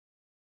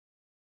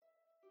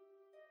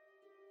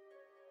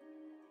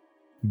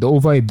The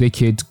over a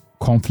decade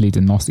conflict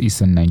in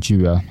northeastern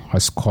Nigeria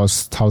has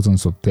caused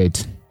thousands of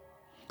deaths,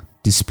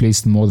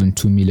 displaced more than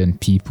 2 million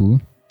people,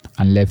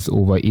 and left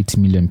over 8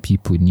 million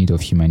people in need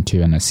of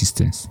humanitarian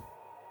assistance.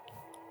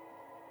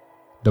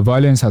 The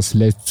violence has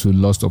led to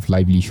loss of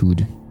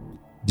livelihood,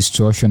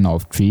 destruction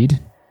of trade,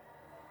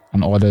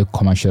 and other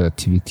commercial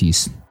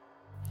activities.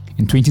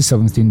 In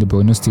 2017, the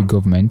Borno State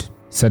government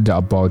said that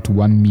about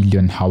 1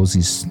 million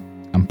houses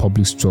and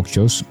public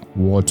structures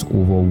worth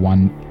over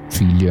 1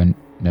 trillion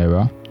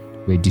naira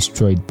were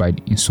destroyed by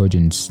the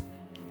insurgents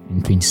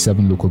in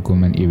 27 local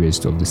government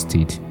areas of the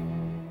state.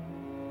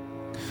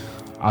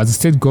 As the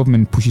state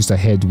government pushes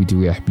ahead with the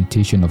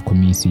rehabilitation of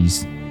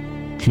communities,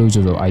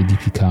 closure of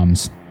IDP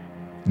camps,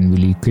 and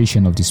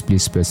relocation of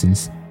displaced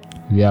persons,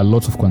 there are a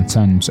lot of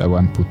concerns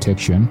around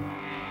protection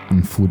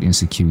and food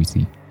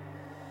insecurity.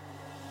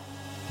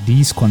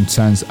 These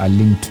concerns are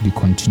linked to the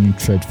continued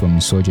threat from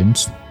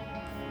insurgents,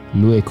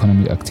 low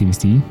economic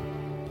activity,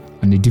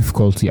 and the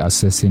difficulty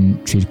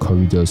accessing trade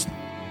corridors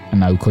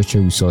and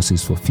agricultural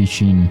resources for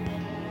fishing,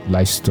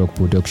 livestock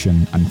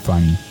production, and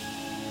farming.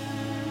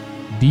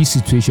 This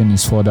situation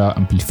is further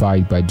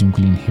amplified by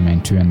dwindling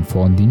humanitarian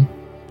funding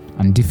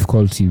and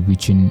difficulty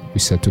reaching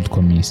resettled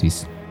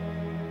communities.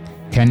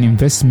 Can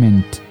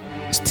investment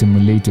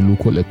stimulate the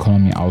local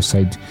economy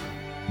outside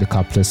the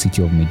capital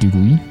city of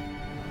Maiduguri?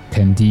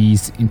 Can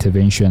these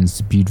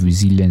interventions build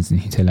resilience in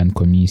hinterland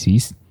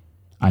communities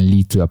and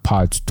lead to a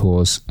path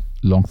towards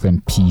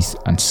long-term peace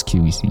and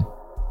security?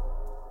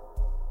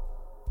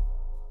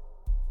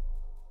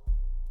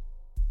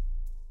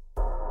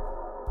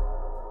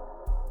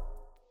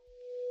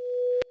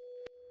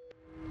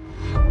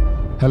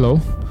 Hello,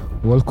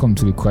 welcome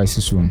to the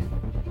Crisis Room,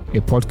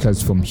 a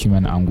podcast from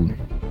Human Angle.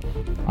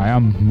 I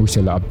am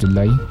Murtala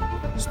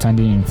Abdullahi,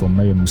 standing in for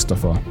Maryam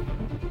Mustafa.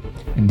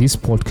 In this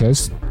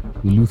podcast,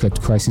 we look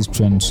at crisis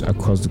trends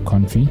across the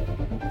country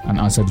and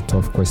answer the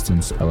tough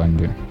questions around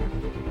them.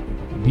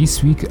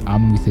 This week,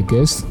 I'm with a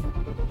guest,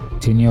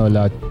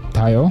 Teniola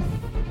Tayo.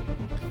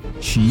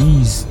 She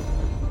is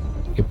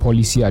a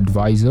policy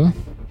advisor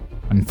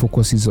and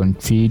focuses on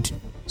trade,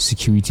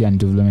 security, and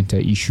developmental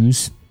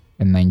issues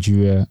in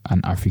Nigeria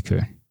and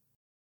Africa.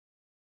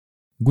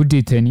 Good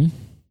day, Tenny.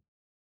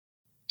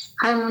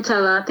 Hi,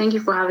 Murtala. Thank you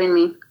for having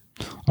me.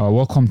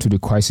 Welcome to the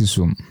Crisis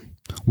Room.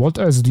 What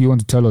else do you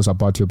want to tell us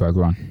about your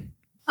background?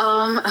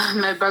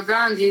 My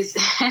background is,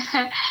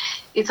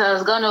 it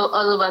has gone all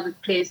over the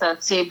place,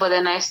 I'd say, but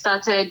then I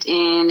started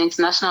in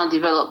international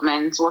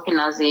development, working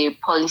as a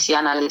policy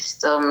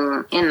analyst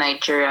in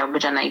Nigeria,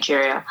 Abuja,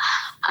 Nigeria.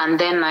 And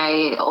then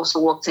I also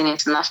worked in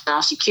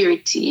international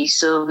security,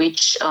 so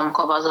which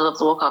covers all of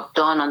the work I've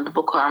done on the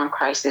Boko Haram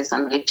crisis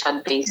and the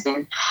Chad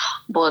Basin,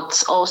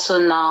 but also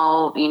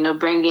now,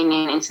 bringing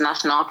in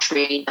international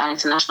trade and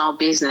international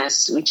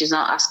business, which is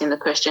now asking the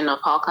question of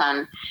how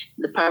can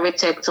the private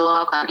sector,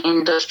 how can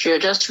industry, or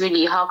just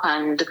really how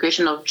can the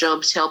creation of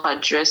jobs help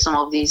address some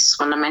of these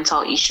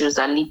fundamental issues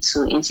that lead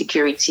to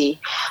insecurity.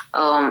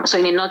 So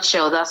in a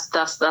nutshell, that's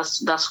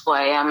who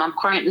I am. I'm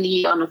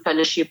currently on a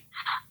fellowship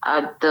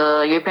at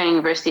the European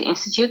University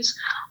Institute,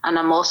 and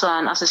I'm also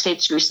an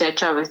associate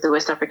researcher with the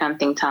West African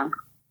think tank.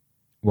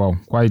 Wow,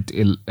 quite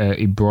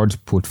a broad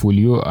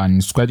portfolio, and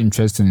it's quite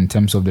interesting in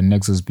terms of the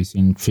nexus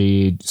between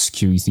trade,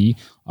 security.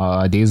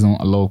 There is a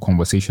lot of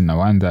conversation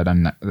around that,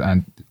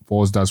 and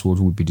for us, that's what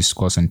we'll be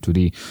discussing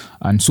today.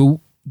 And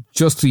so,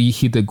 just to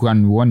hit the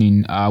ground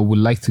running, I would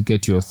like to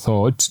get your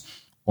thoughts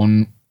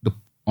on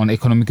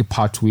economic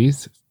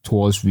pathways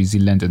towards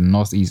resilience in the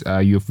Northeast.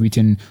 You've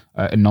written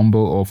a number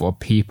of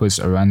papers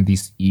around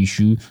this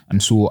issue,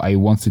 and so I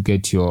want to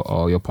get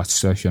your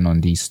participation on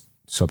this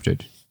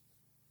subject.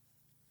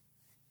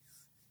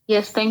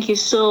 Yes, thank you.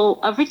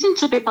 So I've written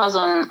 2 papers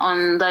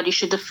on that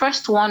issue. The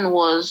first one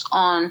was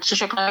on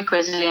socioeconomic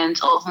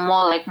resilience of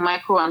more like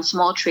micro and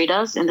small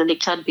traders in the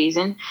Lake Chad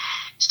Basin.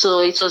 So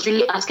it was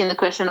really asking the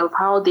question of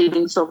how they've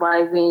been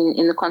surviving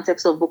in the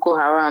context of Boko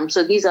Haram.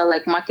 So these are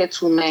like market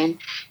women,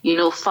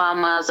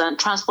 farmers and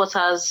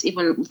transporters,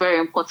 even very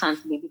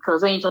importantly,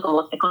 because when you talk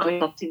about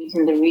economic activity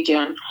in the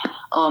region,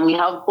 you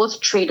have both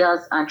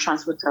traders and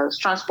transporters.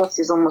 Transport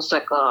is almost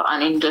like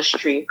an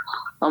industry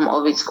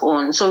of its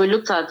own. So we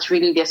looked at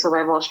really their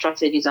survival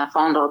strategies and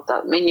found out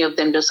that many of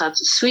them just had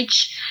to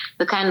switch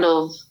the kind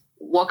of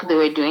work they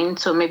were doing.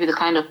 So maybe the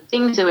kind of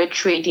things they were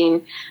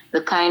trading,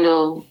 the kind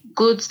of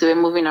goods they were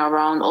moving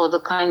around, or the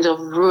kinds of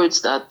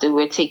routes that they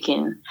were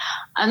taking.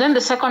 And then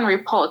the second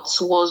report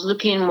was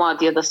looking more at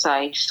the other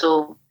side.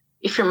 So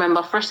if you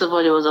remember, first of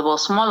all, it was about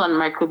small and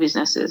micro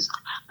businesses.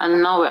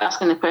 And now we're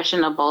asking the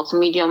question about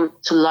medium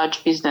to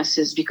large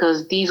businesses,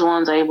 because these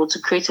ones are able to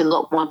create a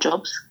lot more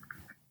jobs.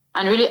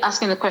 And really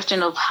asking the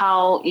question of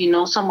how,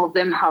 some of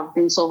them have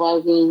been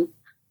surviving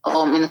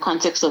in the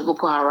context of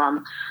Boko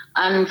Haram.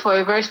 And for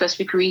a very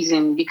specific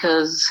reason,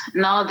 because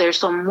now there's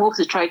some work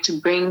to try to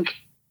bring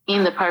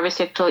in the private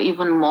sector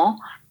even more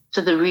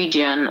to the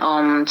region,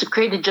 to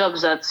create the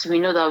jobs that we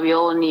know that we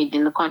all need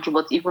in the country,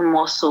 but even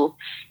more so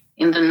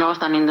in the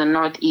north and in the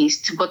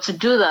northeast. But to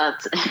do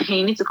that,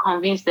 you need to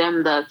convince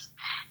them that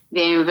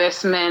their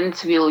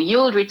investment will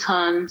yield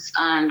returns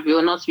and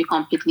will not be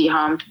completely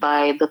harmed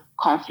by the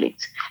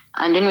conflict.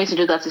 And the only way to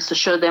do that is to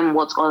show them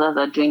what others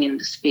are doing in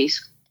the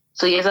space.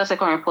 So yes, that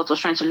second report was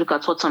trying to look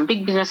at what some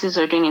big businesses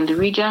are doing in the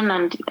region.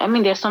 And I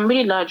mean, there's some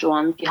really large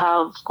ones. You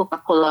have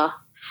Coca-Cola,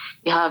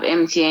 you have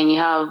MTN, you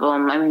have,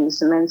 the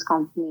cement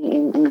company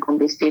in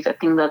Gombe State. I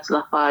think that's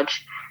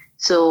Lafarge.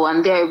 So,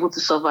 and they're able to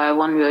survive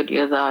one way or the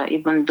other,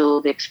 even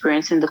though they're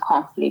experiencing the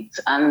conflict.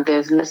 And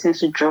there's lessons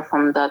to draw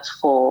from that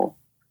for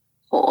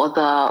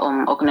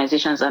other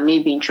organizations that may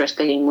be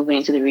interested in moving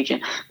into the region.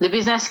 The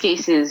business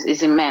case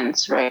is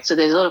immense, right? So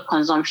there's a lot of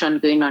consumption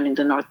going on in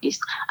the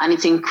Northeast, and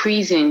it's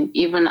increasing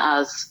even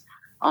as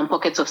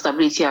pockets of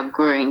stability are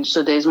growing.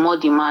 So there's more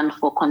demand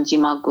for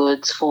consumer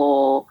goods,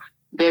 for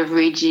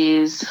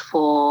beverages,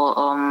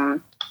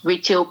 for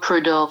retail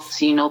products.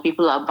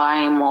 People are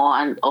buying more,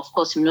 and of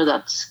course,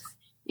 that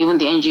even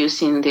the NGO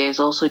scene there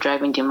is also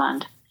driving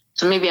demand.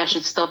 So maybe I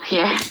should stop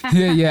here.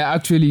 yeah.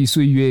 Actually, so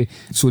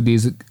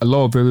there's a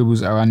lot of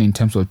variables around in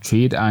terms of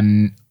trade,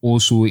 and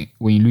also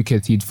when you look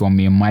at it from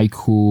a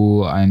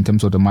micro, in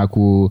terms of the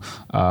micro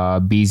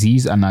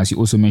basis, and as you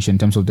also mentioned, in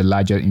terms of the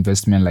larger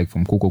investment, like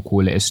from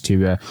Coca-Cola,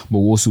 Esteria, but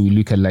also we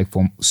look at like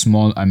from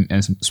small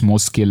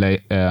scale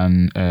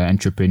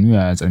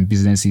entrepreneurs and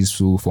businesses,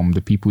 so from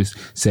the people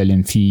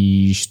selling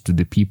fish to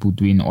the people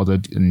doing other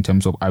in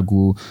terms of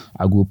agro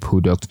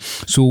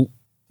products. So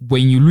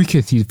when you look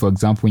at it, for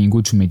example, when you go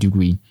to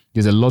Maiduguri,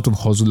 there's a lot of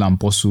hustle and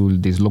bustle.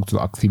 There's a lot of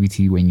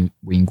activity when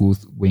you go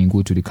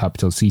to the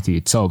capital city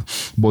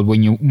itself. But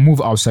when you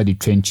move outside the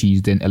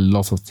trenches, then a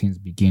lot of things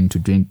begin to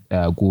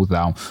go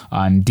down.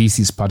 And this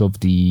is part of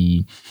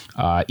the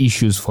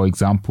issues, for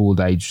example,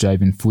 that is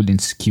driving food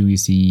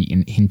insecurity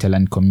in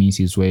hinterland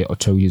communities where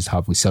authorities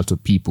have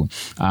resettled people.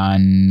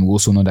 And we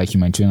also know that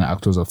humanitarian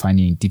actors are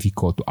finding it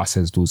difficult to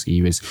access those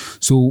areas.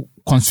 So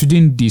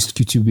considering the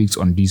security risks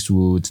on these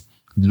roads,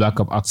 the lack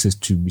of access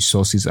to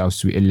resources,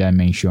 as we earlier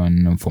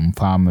mentioned, from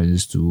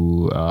farmers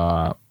to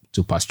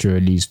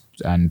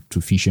pastoralists and to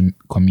fishing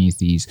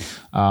communities,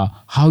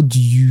 how do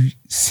you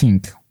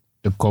think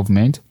the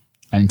government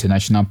and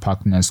international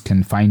partners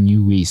can find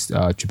new ways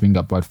to bring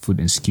about food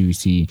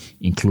insecurity,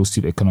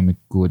 inclusive economic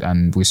growth,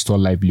 and restore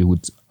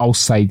livelihoods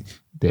outside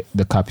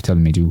the capital,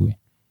 Maiduguri?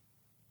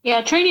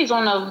 Yeah, trade is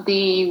one of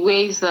the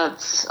ways that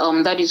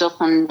that is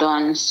often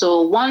done.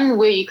 So one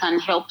way you can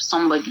help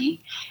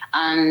somebody,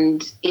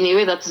 and in a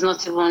way that is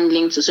not even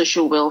linked to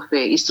social welfare,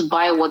 is to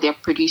buy what they're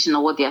producing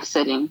or what they're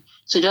selling.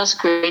 So just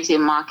create a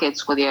market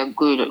for their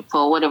good,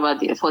 for whatever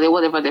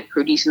they're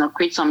producing, or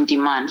create some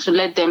demand. So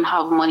let them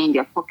have money in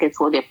their pocket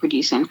for what they're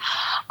producing.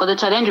 But the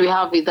challenge we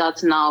have with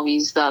that now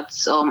is that,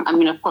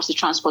 of course, the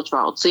transport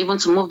route. So even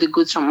to move the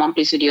goods from one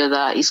place to the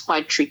other is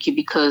quite tricky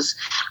because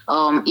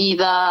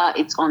either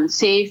it's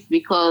unsafe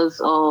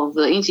because of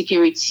the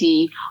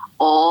insecurity,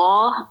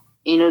 or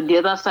the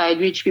other side,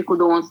 which people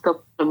don't want to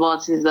talk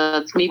about, is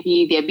that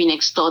maybe they're being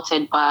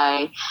extorted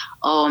by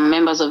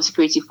members of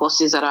security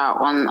forces that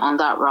are on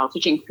that route,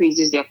 which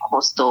increases their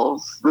cost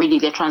of, really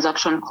their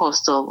transaction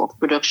cost of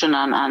production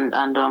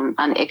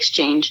and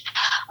exchange.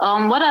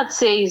 What I'd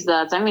say is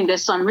that,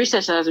 there's some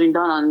research that has been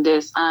done on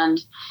this, and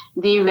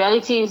the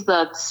reality is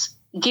that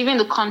given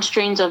the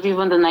constraints of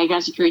even the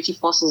Nigerian security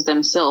forces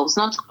themselves,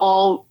 not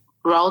all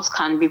routes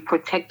can be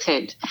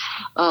protected.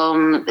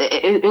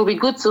 It will be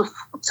good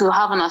to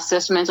have an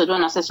assessment or do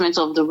an assessment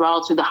of the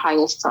routes with the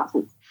highest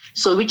traffic.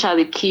 So which are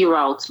the key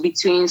routes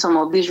between some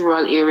of these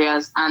rural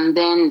areas and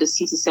then the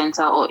city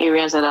center or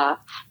areas that are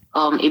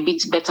a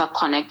bit better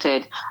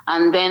connected,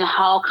 and then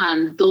how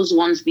can those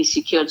ones be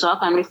secured? So how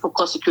can we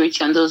focus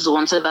security on those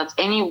ones so that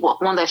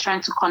anyone that's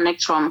trying to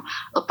connect from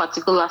a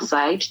particular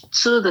side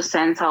to the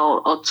center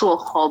or to a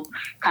hub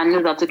can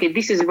know that, okay,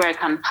 this is where I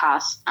can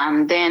pass,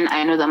 and then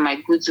I know that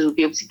my goods will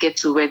be able to get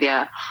to where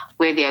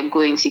they are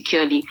going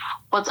securely.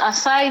 But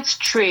aside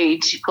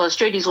trade, because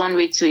trade is one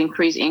way to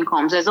increase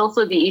incomes, there's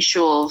also the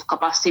issue of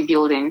capacity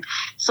building.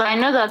 So I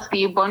know that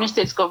the Borno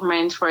State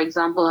government, for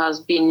example, has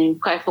been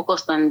quite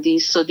focused on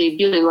this. So they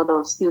build a lot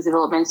of skills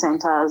development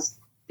centers.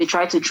 They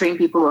try to train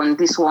people on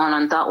this one,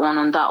 on that one,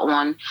 on that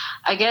one.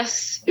 I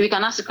guess we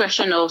can ask the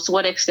question of to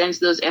what extent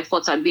those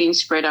efforts are being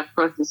spread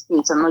across the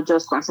states and not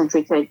just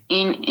concentrated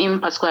in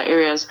particular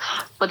areas.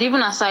 But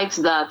even aside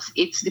that,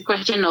 it's the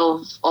question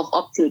of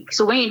uptake.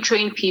 So when you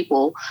train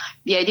people,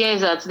 the idea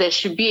is that there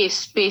should be a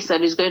space that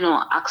is going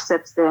to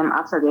accept them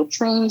after they're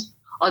trained,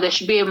 or there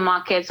should be a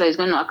market that is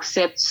going to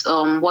accept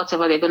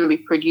whatever they're going to be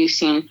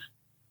producing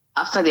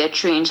after they're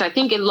trained. So I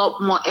think a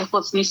lot more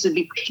efforts needs to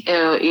be,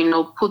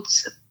 put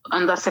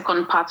on the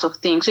second part of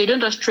things. So you don't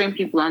just train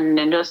people and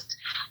then just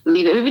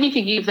leave them. Even if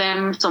you give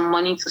them some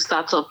money to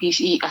start up,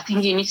 I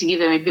think you need to give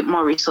them a bit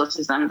more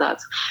resources than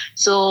that.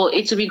 So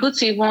it would be good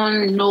to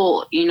even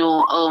know,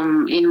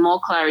 in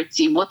more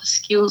clarity what the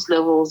skills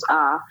levels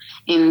are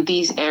in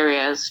these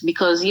areas.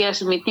 Because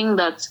yes, we may think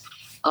that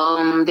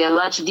they're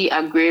largely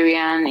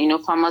agrarian,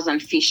 farmers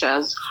and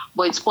fishers,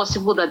 but it's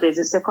possible that there's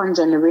a second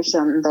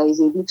generation that is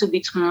a little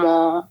bit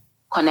more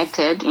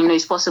connected.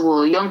 It's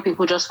possible. Young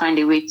people just find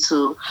a way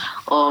to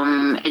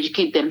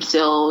educate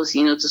themselves,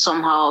 to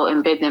somehow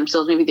embed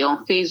themselves. Maybe they're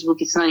on Facebook.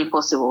 It's not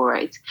impossible,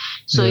 right?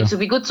 So it would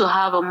be good to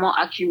have a more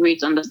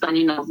accurate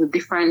understanding of the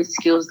different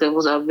skills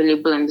levels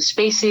available in the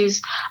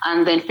spaces,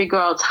 and then figure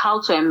out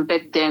how to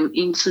embed them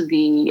into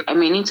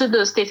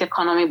the state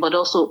economy, but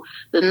also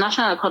the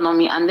national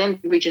economy and then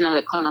the regional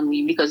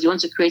economy, because you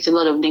want to create a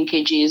lot of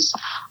linkages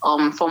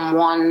from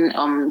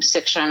one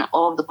section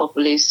of the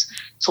populace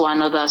to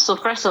another. So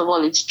first of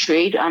all, it's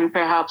trade, and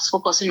perhaps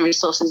focusing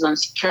resources on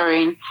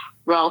securing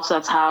routes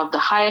that have the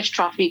highest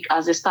traffic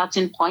as a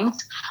starting point.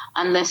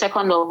 And then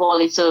second of all,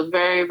 it's a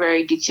very,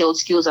 very detailed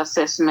skills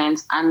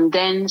assessment, and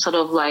then sort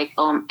of like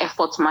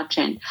effort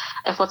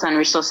and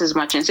resources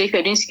matching. So if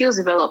you're doing skills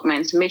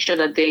development, make sure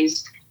that there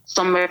is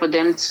somewhere for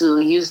them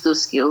to use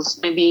those skills,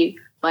 maybe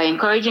by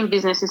encouraging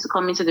businesses to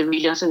come into the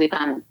region so they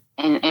can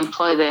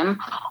employ them,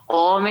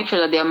 or make sure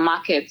that there are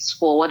markets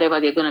for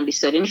whatever they're going to be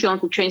selling. If you want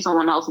to train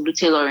someone how to do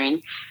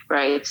tailoring,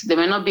 right, there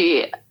may not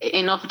be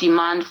enough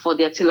demand for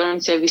their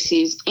tailoring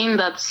services in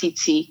that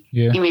city.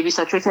 It may be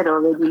saturated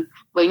already,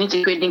 but you need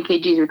to create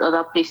linkages with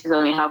other places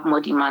that may have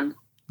more demand.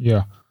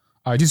 Yeah.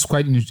 This is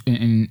quite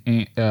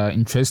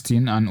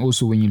interesting. And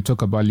also when you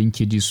talk about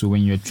linkages, so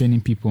when you're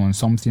training people on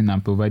something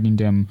and providing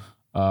them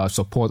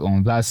support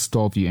on that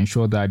stuff, you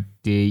ensure that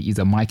there is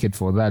a market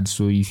for that.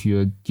 So if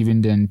you're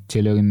giving them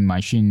tailoring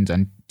machines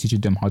and teaching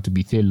them how to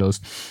be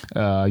tailors,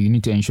 you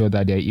need to ensure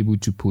that they're able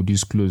to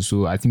produce clothes.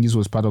 So I think this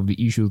was part of the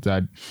issues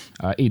that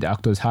aid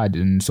actors had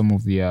in some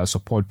of their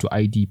support to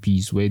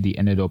IDPs, where they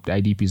ended up the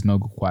IDPs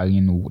not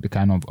requiring the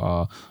kind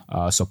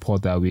of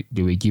support that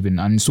they were given.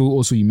 And so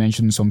also you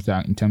mentioned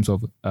something in terms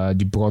of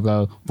the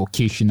broader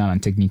vocational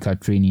and technical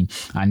training,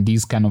 and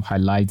this kind of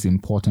highlights the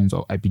importance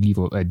of, I believe,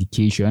 of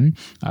education,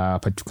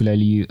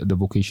 particularly the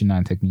vocational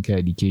and technical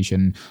education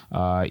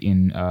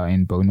in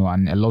Borno.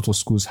 And a lot of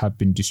schools have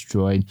been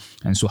destroyed,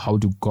 and so how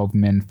do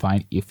government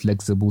find a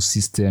flexible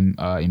system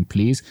in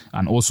place?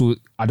 And also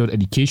adult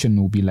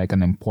education will be like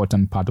an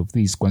important part of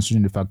this,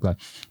 considering the fact that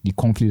the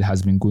conflict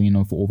has been going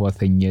on for over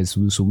 10 years.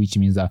 So which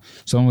means that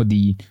some of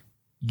the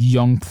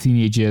young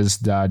teenagers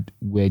that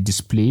were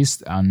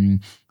displaced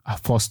and are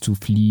forced to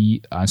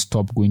flee and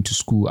stop going to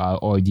school are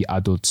already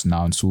adults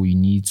now. And so you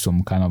need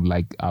some kind of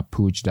like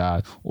approach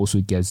that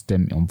also gets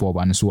them involved.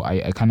 And so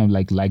I kind of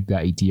like the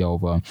idea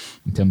of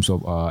in terms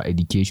of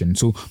education.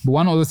 So, but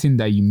one other thing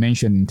that you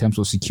mentioned in terms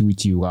of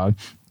security, right?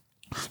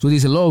 So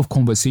there's a lot of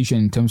conversation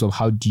in terms of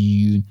how do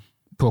you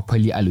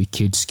properly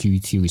allocate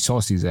security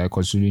resources,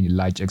 considering the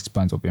large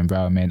expanse of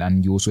environment.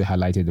 And you also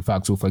highlighted the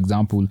fact. So, for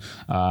example,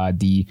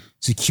 the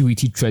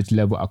security threat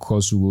level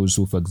across roads.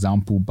 So, for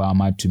example,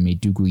 Bama to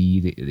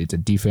Maiduguri, it's a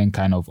different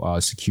kind of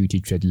security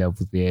threat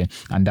level there,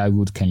 and that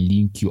road can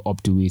link you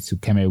up the way to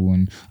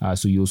Cameroon.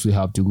 So you also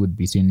have the road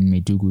between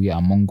Maiduguri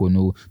and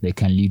Mongono. They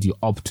can lead you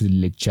up to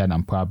Lake Chad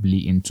and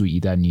probably into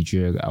either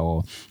Nigeria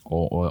or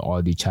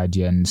the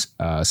Chadian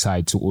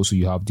side. So also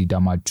you have the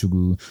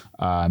Damaturu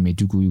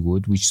Maiduguri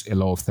road, which a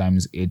lot of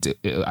times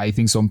I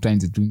think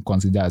sometimes it's been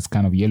considered as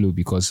kind of yellow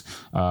because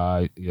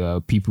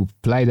people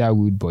fly that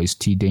route, but it's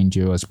still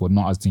dangerous, but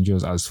not as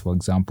dangerous as, for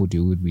example, the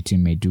route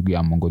between Maiduguri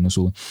and Mongono.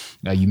 So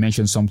you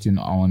mentioned something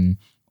on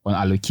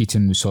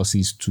allocating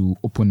resources to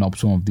open up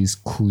some of these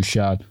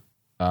crucial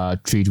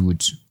trade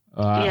routes.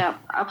 Yeah,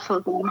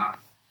 absolutely.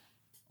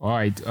 All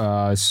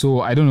right.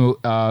 So I don't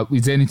know.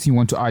 Is there anything you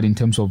want to add in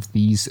terms of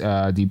these,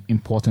 the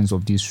importance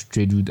of this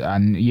trade route?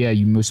 And yeah,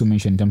 you also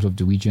mentioned in terms of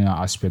the regional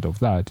aspect of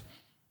that.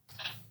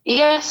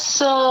 Yes.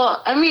 So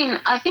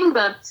I think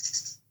that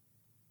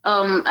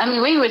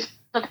when you were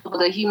talking about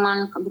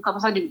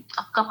the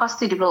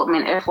capacity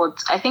development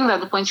efforts, I think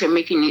that the point you're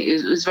making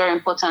is very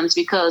important,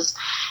 because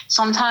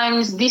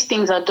sometimes these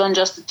things are done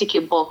just to tick a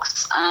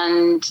box,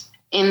 and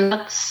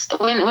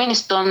when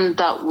it's done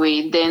that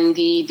way, then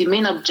the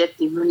main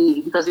objective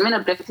really, because the main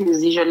objective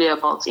is usually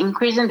about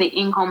increasing the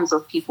incomes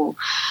of people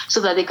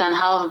so that they can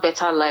have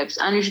better lives.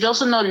 And you should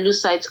also not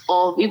lose sight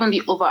of even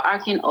the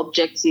overarching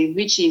objective,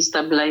 which is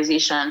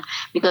stabilization,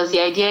 because the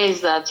idea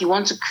is that you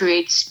want to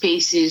create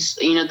spaces,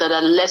 that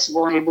are less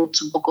vulnerable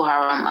to Boko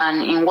Haram.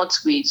 And in what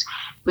ways?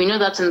 We know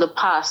that in the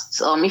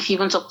past, if you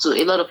even talk to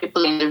a lot of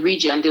people in the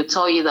region, they'll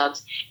tell you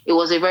that it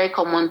was a very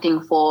common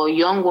thing for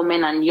young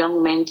women and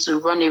young men to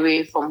run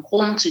away from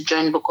home to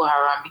join Boko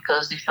Haram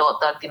because they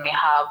felt that they may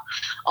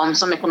have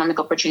some economic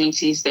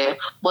opportunities there.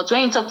 But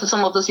when you talk to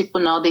some of those people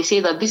now, they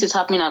say that this is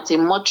happening at a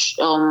much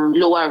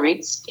lower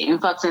rate. In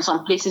fact, in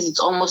some places, it's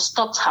almost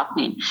stopped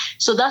happening.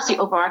 So that's the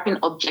overarching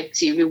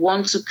objective. We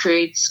want to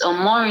create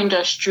more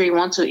industry, we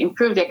want to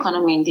improve the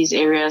economy in these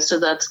areas so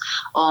that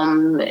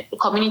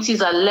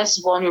communities are less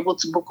vulnerable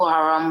to Boko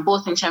Haram,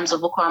 both in terms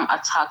of Boko Haram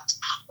attacks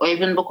or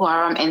even Boko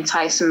Haram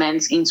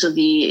enticements into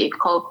the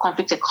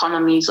conflict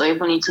economies or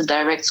even into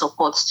direct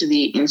support to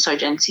the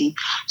insurgency.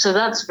 So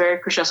that's very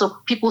crucial. So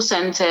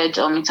people-centered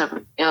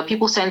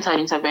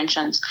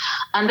interventions.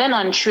 And then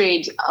on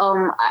trade,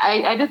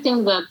 I do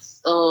think that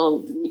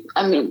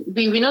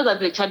we know that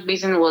the Chad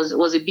Basin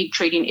was a big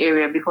trading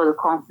area before the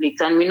conflict,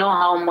 and we know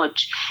how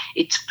much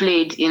it's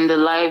played in the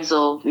lives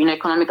of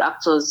economic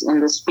actors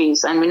in the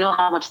space, and we know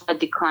how much that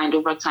declined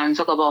over time.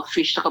 Talk about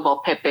fish, talk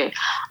about pepper,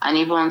 and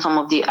even some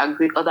of the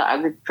other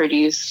agri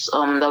produce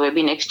that were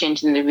being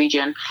exchanged in the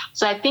region.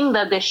 So I think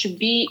that there should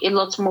be a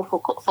lot more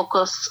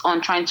focus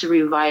on trying to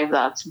revive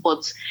that,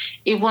 but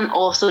even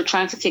also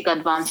trying to take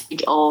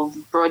advantage of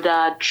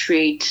broader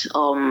trade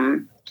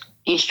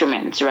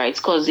instruments, right?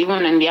 Because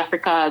even in the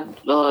Africa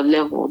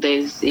level,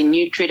 there's a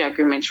new free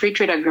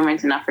trade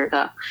agreement in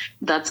Africa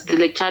that the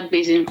Lake Chad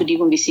Basin could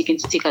even be seeking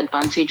to take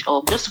advantage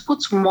of, just to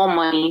put more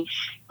money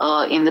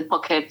in the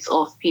pockets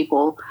of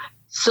people.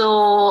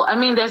 So,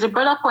 there's a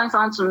broader point I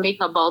want to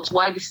make about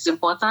why this is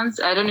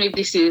important. I don't know if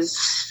this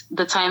is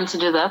the time to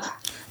do that.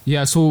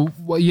 Yeah, so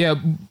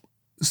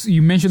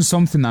you mentioned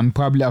something, and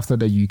probably after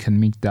that you can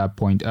make that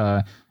point.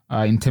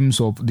 In terms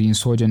of the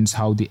insurgents,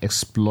 how they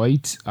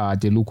exploit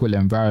the local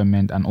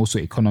environment and also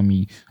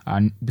economy,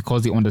 and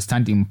because they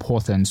understand the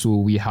importance. So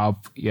we have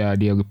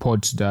the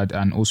reports that,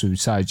 and also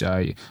research.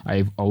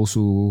 I've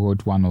also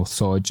wrote one of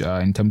such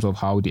in terms of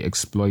how they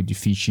exploit the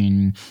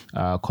fishing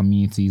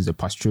communities, the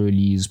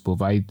pastoralists,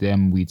 provide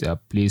them with a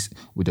place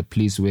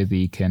where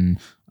they can.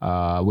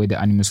 Where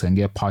the animals can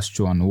get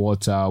pasture and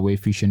water, where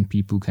fishing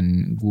people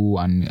can go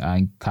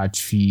and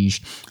catch fish,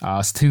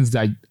 things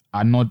that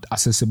are not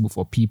accessible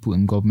for people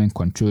in government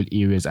controlled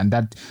areas, and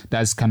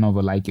that's kind of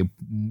like a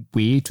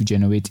way to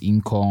generate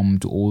income,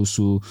 to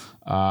also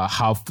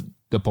have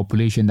the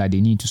population that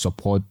they need to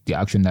support the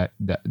action that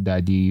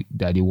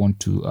they want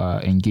to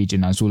engage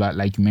in. And so,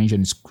 like you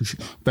mentioned, it's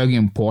very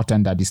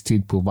important that the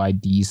state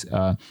provide these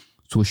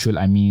social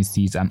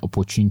amenities and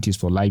opportunities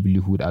for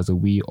livelihood as a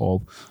way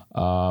of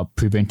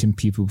preventing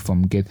people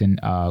from getting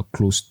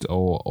close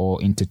or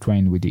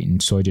intertwined with the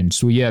insurgents.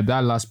 So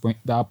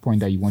that point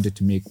that you wanted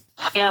to make.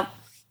 Yeah,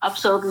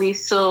 absolutely.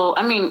 So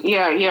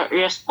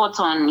you're spot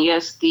on.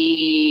 Yes,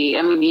 the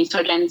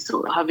insurgents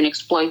have been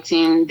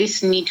exploiting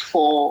this need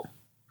for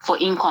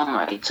income,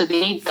 right? So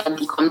the need that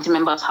the community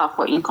members have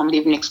for income,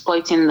 they've been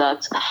exploiting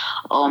that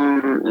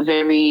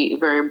very,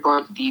 very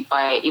broadly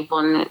by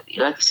even,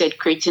 like I said,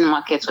 creating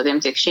markets for them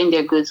to exchange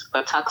their goods,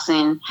 by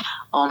taxing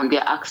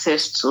their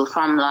access to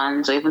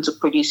farmlands, or even to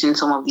producing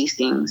some of these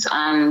things.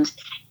 And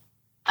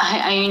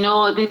I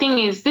know the thing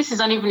is, this is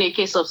not even a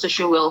case of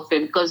social welfare,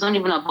 because it's not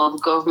even about the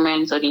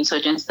government or the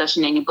insurgents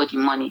stashing anybody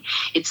money.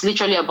 It's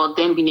literally about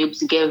them being able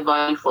to get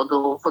value for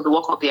the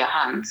work of their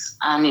hands.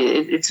 And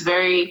it's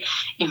very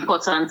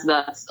important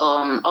that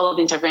all of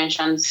the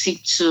interventions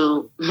seek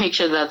to make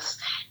sure that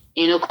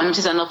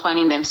communities are not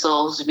finding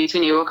themselves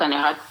between a rock and a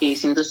hard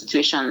place in those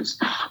situations.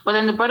 But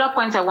then the broader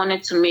point I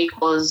wanted to make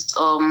was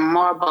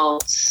more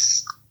about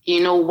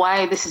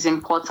why this is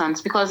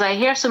important, because I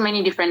hear so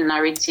many different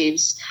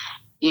narratives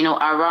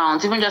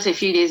around. Even just a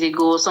few days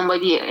ago,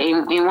 somebody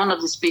in one of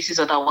the spaces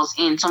that I was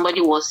in,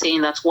 somebody was saying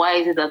that why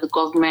is it that the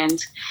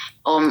government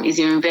is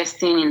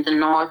investing in the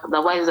north,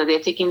 that why is it that they're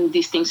taking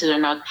these things to the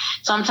north.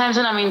 Sometimes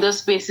when I'm in those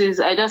spaces,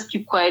 I just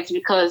keep quiet,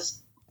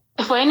 because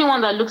for anyone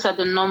that looks at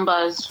the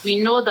numbers, we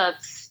know that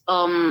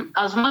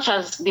as much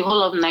as the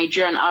whole of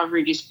Nigerian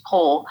average is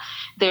poor,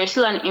 there is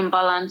still an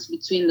imbalance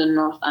between the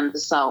north and the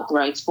south,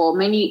 right? For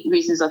many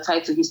reasons that tie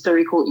to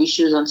historical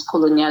issues and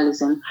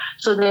colonialism.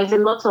 So there's a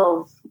lot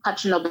of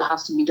catching up that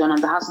has to be done,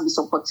 and that has to be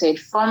supported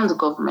from the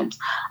government.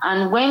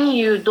 And when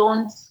you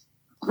don't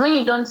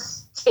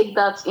take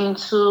that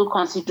into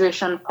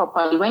consideration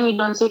properly, when you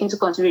don't take into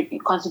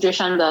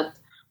consideration that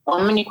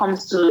when it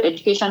comes to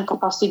education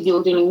capacity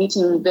building, you need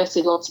to invest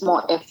a lot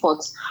more effort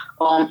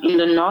in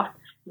the north,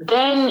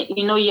 then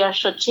you're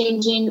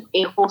shortchanging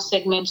a whole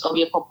segment of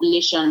your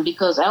population.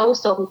 Because I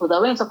always tell people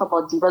that when you talk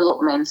about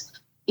development,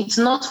 it's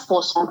not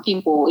for some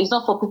people. It's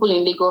not for people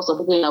in Lagos or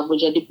people in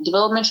Abuja. The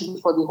development should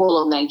be for the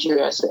whole of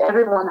Nigeria. So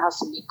everyone has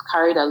to be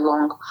carried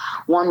along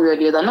one way or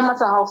the other. No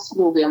matter how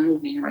slow we are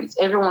moving, right?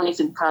 Everyone needs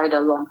to be carried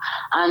along.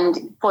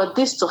 And for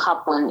this to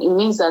happen, it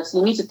means that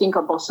you need to think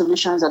about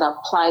solutions that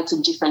apply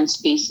to different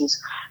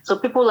spaces. So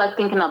people are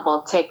thinking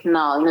about tech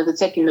now, the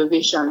tech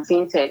innovation,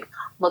 fintech.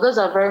 But those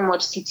are very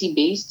much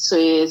city-based, so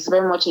it's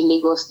very much a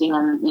Lagos thing,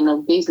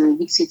 and based in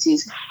big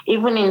cities.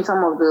 Even in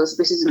some of the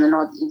spaces in the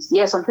Northeast,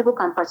 yes, some people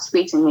can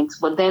participate in it,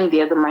 but then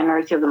they're the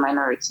minority of the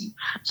minority.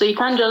 So you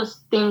can't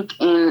just think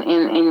in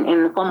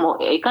the form of,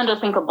 you can't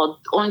just think about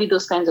only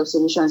those kinds of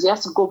solutions. You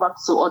have to go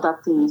back to other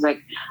things like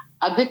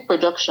agric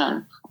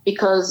production.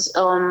 Because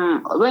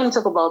when you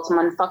talk about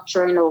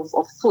manufacturing of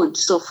food,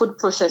 so food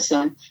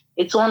processing,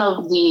 it's one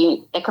of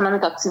the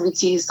economic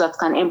activities that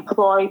can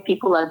employ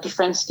people at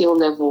different skill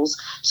levels.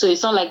 So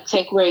it's not like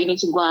tech where you need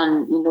to go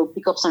and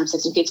pick up some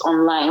certificates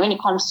online. When it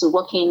comes to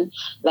working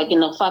like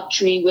in a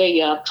factory where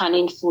you're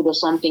canning food or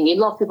something, a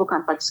lot of people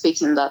can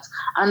participate in that.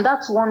 And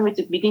that's one way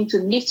to begin to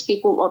lift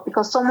people up,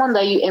 because someone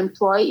that you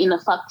employ in a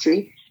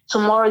factory,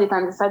 tomorrow they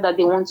can decide that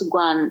they want to go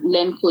and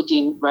learn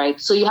coding, right?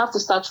 So you have to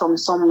start from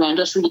somewhere and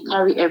just really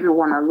carry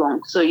everyone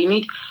along. So you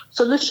need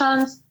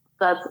solutions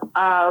that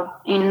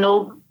are,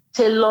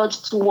 tailored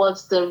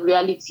towards the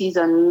realities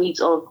and needs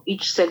of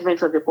each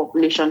segment of the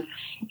population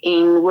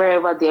in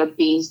wherever they are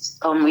based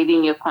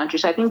within your country.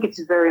 So I think it's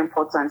very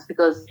important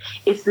because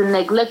it's the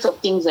neglect of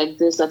things like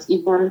this that's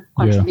even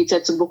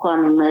contributed to Boko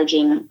Haram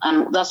emerging,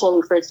 and that's what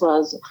we refer to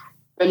as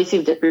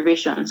relative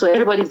deprivation. So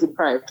everybody's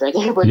deprived, right?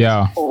 Everybody's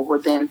poor,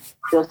 but then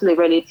there's still a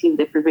relative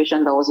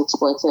deprivation that was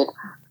exploited.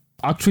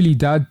 Actually,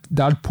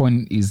 that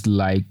point is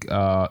like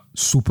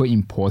super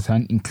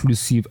important.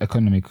 Inclusive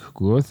economic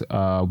growth.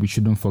 We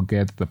shouldn't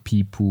forget the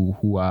people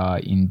who are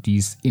in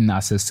these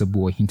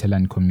inaccessible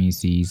hinterland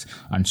communities.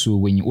 And so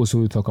when you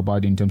also talk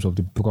about in terms of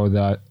the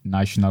broader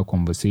national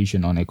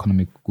conversation on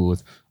economic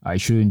growth, it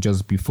shouldn't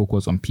just be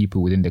focused on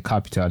people within the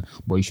capital,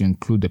 but it should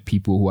include the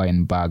people who are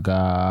in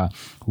Baga,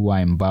 who are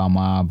in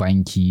Bama,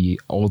 Banki.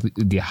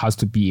 There has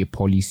to be a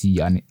policy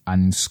and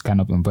kind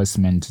of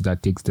investment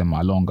that takes them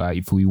along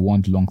if we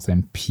want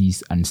long-term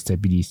peace and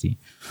stability.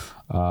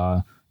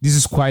 This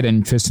is quite an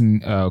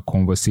interesting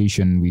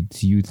conversation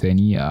with you,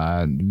 Tenny,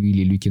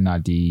 really looking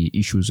at the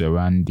issues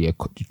around the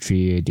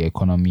trade, the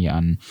economy,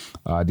 and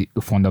the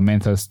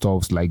fundamental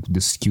stuff like the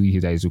security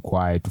that is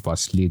required to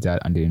facilitate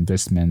that and the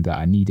investment that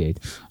are needed.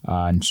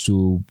 And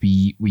so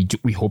we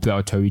hope the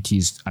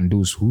authorities and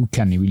those who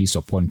can really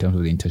support in terms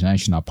of the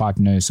international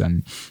partners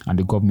and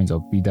the governments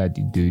of either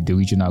the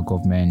regional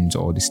government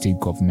or the state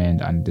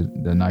government and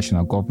the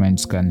national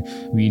governments can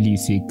really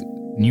take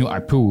new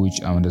approach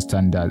and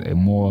understand that a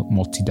more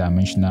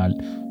multidimensional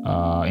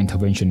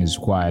intervention is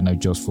required, not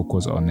just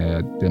focus on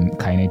the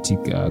kinetic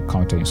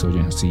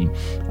counterinsurgency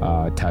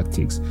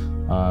tactics.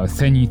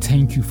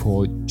 Thank you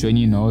for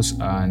joining us,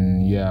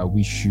 and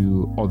wish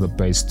you all the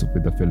best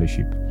with the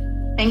fellowship.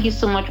 Thank you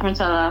so much,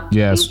 Murtala.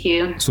 Yes. Thank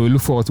you. So we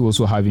look forward to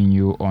also having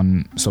you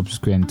on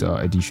subsequent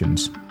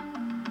editions.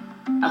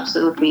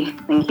 Absolutely.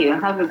 Thank you.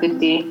 Have a good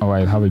day. All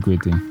right. Have a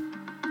great day.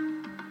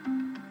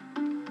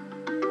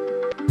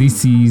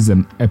 This is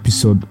an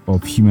episode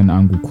of Human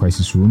Angle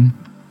Crisis Room.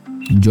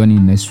 Join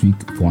in next week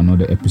for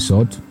another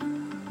episode.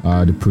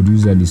 The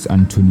producer is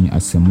Anthony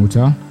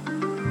Asemota.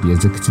 The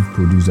executive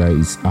producer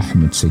is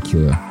Ahmed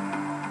Sekira.